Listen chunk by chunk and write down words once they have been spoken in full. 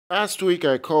Last week,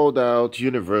 I called out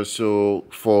Universal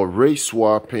for race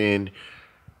swapping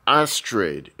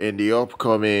Astrid in the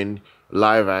upcoming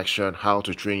live action How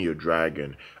to Train Your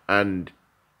Dragon. And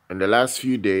in the last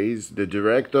few days, the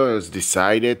director has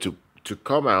decided to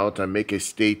come out and make a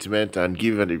statement and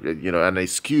give an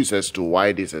excuse as to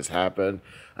why this has happened,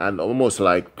 and almost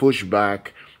like push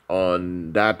back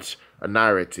on that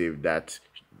narrative that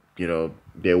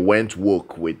they went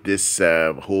woke with this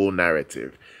whole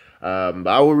narrative.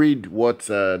 I will read what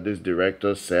this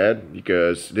director said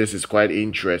because this is quite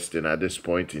interesting at this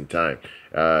point in time.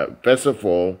 First of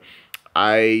all,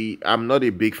 I am not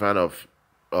a big fan of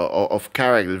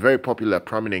characters, very popular,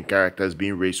 prominent characters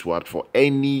being race swapped for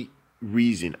any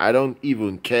reason. I don't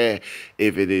even care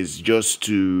if it is just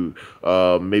to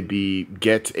maybe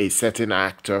get a certain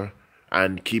actor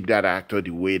and keep that actor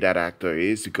the way that actor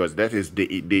is, because that is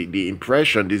the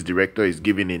impression this director is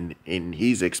giving in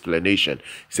his explanation,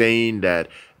 saying that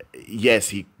yes,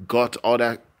 he got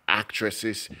other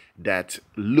actresses that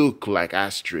look like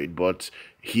Astrid, but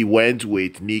he went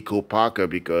with Nico Parker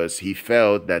because he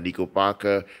felt that Nico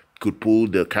Parker could pull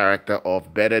the character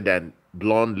off better than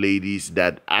blonde ladies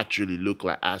that actually look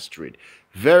like Astrid.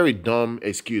 Very dumb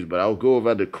excuse, but I'll go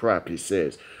over the crap he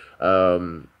says.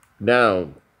 Now,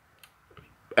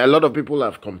 a lot of people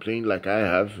have complained like I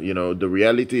have. The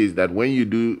reality is that when you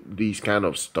do these kind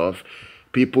of stuff,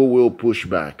 people will push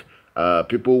back.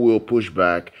 People will push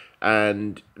back.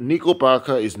 And Nico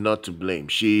Parker is not to blame.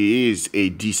 She is a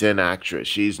decent actress.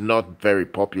 She's not very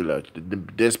popular.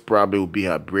 This probably will be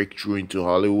her breakthrough into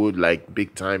Hollywood, like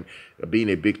big time, being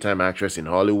a big time actress in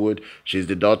Hollywood. She's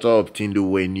the daughter of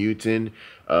Tindallway Newton.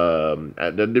 And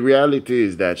the reality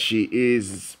is that she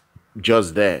is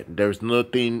just there. There's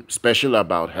nothing special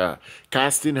about her.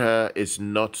 Casting her is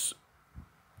not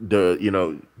the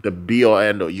be or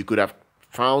end all. You could have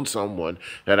found someone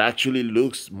that actually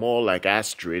looks more like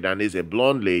Astrid and is a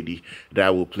blonde lady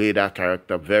that will play that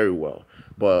character very well.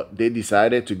 But they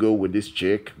decided to go with this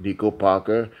chick, Nico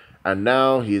Parker, and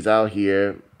now he's out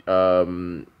here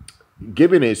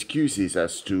giving excuses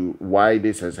as to why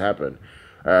this has happened.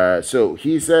 So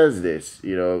he says this,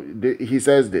 he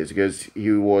says this because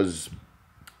he was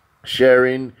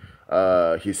sharing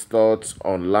his thoughts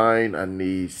online, and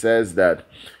he says that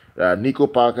Nico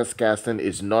Parker's casting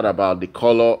is not about the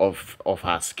color of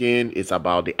her skin, it's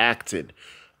about the acting.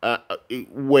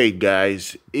 Wait,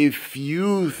 guys, if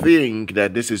you think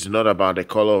that this is not about the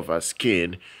color of her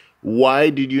skin, why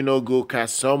did you not go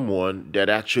cast someone that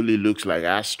actually looks like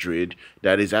Astrid,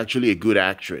 that is actually a good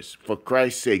actress? For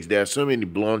Christ's sakes, there are so many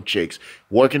blonde chicks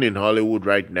working in Hollywood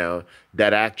right now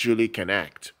that actually can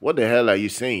act. What the hell are you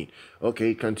saying? Okay,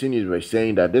 he continues by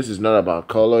saying that this is not about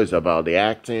color, it's about the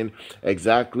acting.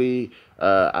 Exactly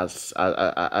as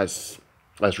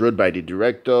wrote by the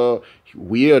director.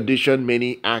 We auditioned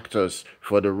many actors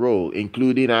for the role,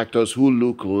 including actors who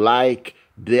look like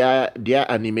their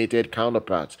animated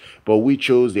counterparts, but we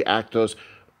chose the actors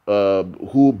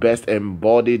who best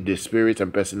embodied the spirit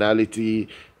and personality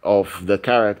of the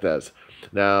characters.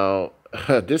 Now,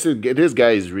 this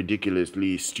guy is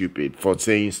ridiculously stupid for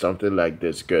saying something like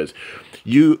this, because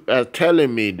you are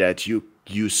telling me that you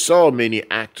saw many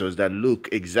actors that look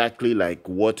exactly like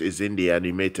what is in the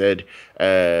animated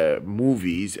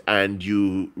movies, and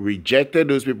you rejected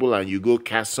those people and you go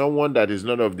cast someone that is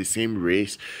not of the same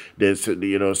race. There's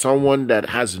someone that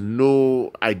has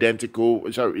no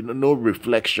no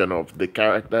reflection of the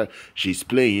character she's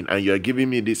playing, and you're giving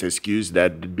me this excuse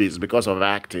that it's because of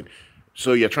acting.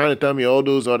 So you're trying to tell me all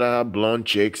those other blonde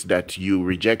chicks that you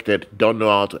rejected don't know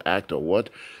how to act, or what?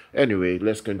 Anyway,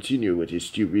 let's continue with his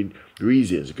stupid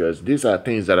reasons, because these are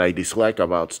things that I dislike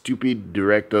about stupid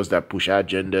directors that push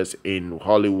agendas in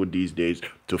Hollywood these days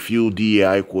to fuel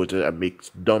DEI quota and make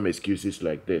dumb excuses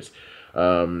like this.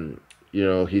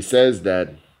 He says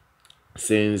that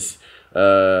since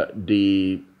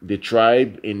the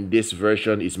tribe in this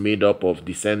version is made up of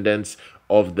descendants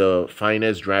of the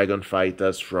finest dragon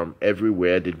fighters from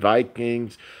everywhere the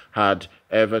Vikings had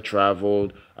ever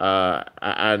traveled,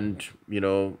 and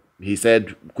he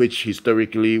said, which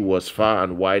historically was far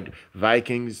and wide.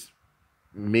 Vikings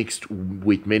mixed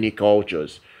with many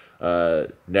cultures.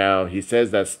 Now he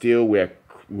says that still we're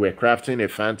crafting a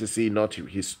fantasy, not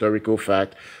historical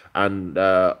fact, and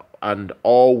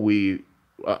all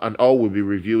will be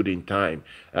reviewed in time.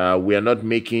 We are not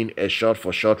making a shot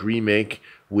for shot remake.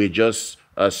 We just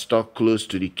stuck close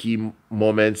to the key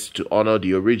moments to honor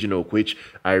the original, which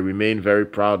I remain very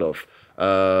proud of.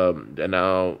 And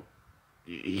now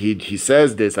he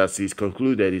says this as he's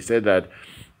concluded. He said that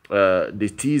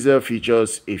the teaser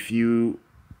features a few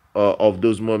of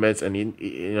those moments, and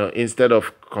instead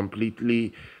of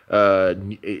completely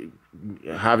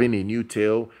having a new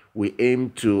tale. We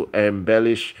aim to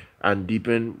embellish and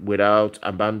deepen without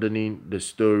abandoning the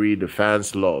story the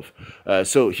fans love.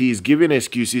 So he's giving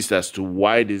excuses as to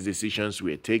why these decisions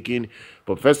were taken.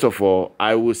 But first of all,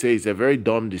 I will say it's a very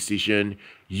dumb decision.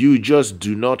 You just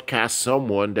do not cast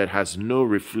someone that has no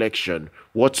reflection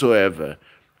whatsoever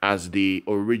as the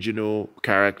original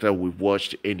character we've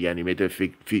watched in the animated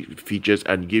features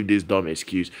and give this dumb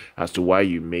excuse as to why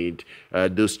you made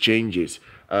those changes.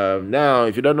 Now,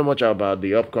 if you don't know much about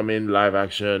the upcoming live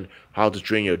action How to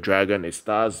Train Your Dragon, it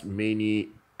stars many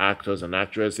actors and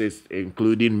actresses,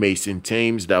 including Mason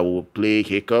Thames that will play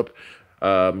Hiccup.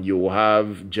 You will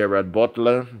have Gerard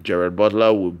Butler. Gerard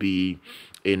Butler will be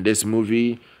in this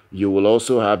movie. You will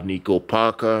also have Nico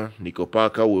Parker. Nico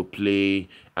Parker will play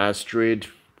Astrid,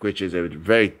 which is a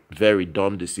very, very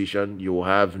dumb decision. You will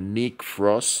have Nick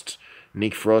Frost.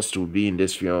 Nick Frost will be in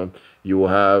this film. You will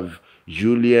have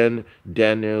Danielson.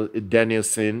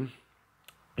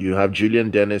 You have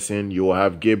Julian Dennison. You will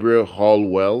have Gabriel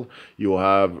Hallwell. You will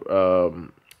have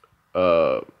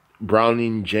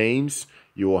Browning James.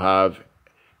 You will have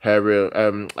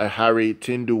Harry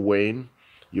Tindu Wayne.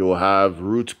 You will have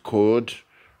Ruth Code.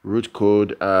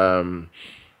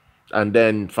 And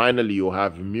then finally you'll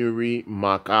have Murray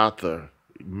MacArthur.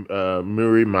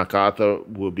 Murray MacArthur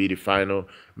will be the final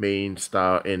main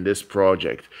star in this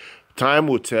project. Time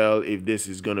will tell if this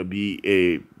is going to be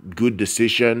a good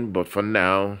decision, but for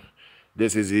now,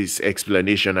 this is his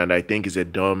explanation, and I think it's a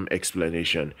dumb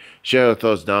explanation. Share your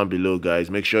thoughts down below,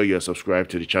 guys. Make sure you're subscribed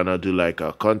to the channel. Do like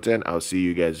our content. I'll see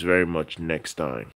you guys very much next time.